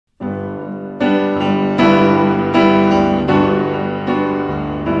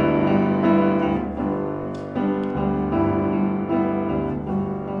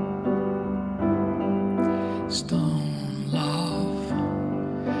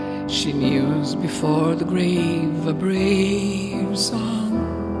She kneels before the grave a brave son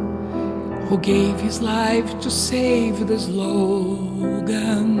who gave his life to save the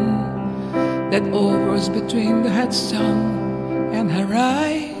slogan that hovers between the headstone and her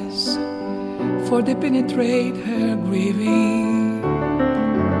eyes, for they penetrate her grieving.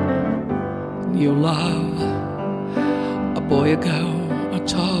 New love, a boy, a girl, are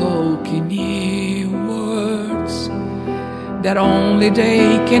talking new words that only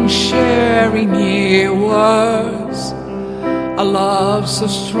they can share in new words. A love so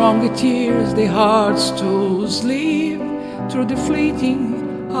strong it tears their hearts to sleep through the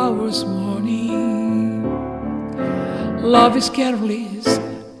fleeting hours morning. Love is careless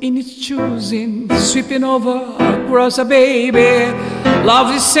in its choosing, sweeping over across a baby.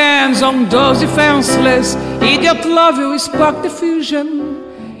 Love descends on those defenseless. Idiot love will spark the fusion.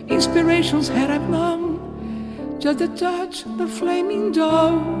 Inspirations had I've known, just the touch, the flaming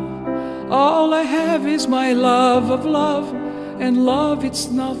dove. All I have is my love of love, and love it's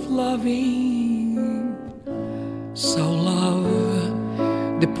not loving. So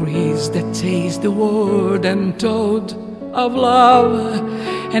love, the priest that tastes the word and told of love,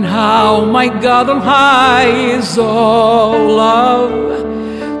 and how my God on high is all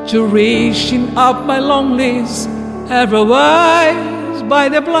love, to reaching up my loneliness, ever wise by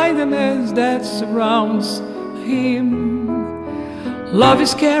the blindness that surrounds him. Love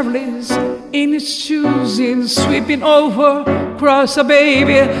is careless in its choosing, sweeping over across a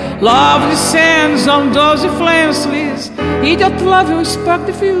baby. Love descends on those defenseless. Idiot love will spark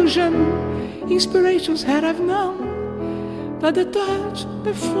the fusion. Inspirations had I've known, but the touch,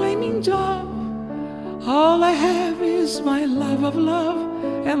 the flaming dove. All I have is my love of love,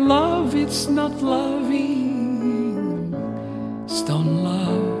 and love it's not loving. Stone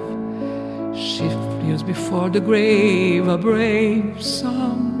love, she kneels before the grave a brave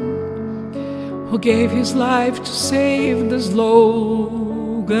son who gave his life to save the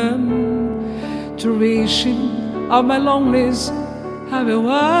slogan, to reaching out my loneliness,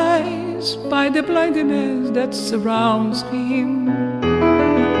 otherwise by the blindness that surrounds him.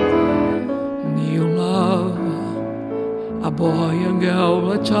 New love, a boy and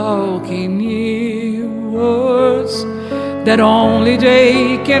girl are talking new words that only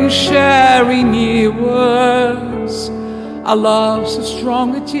they can share in new words. A love so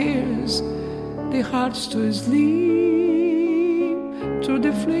strong it tears their hearts to sleep through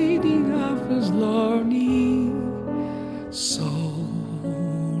the fleeting hours longing. So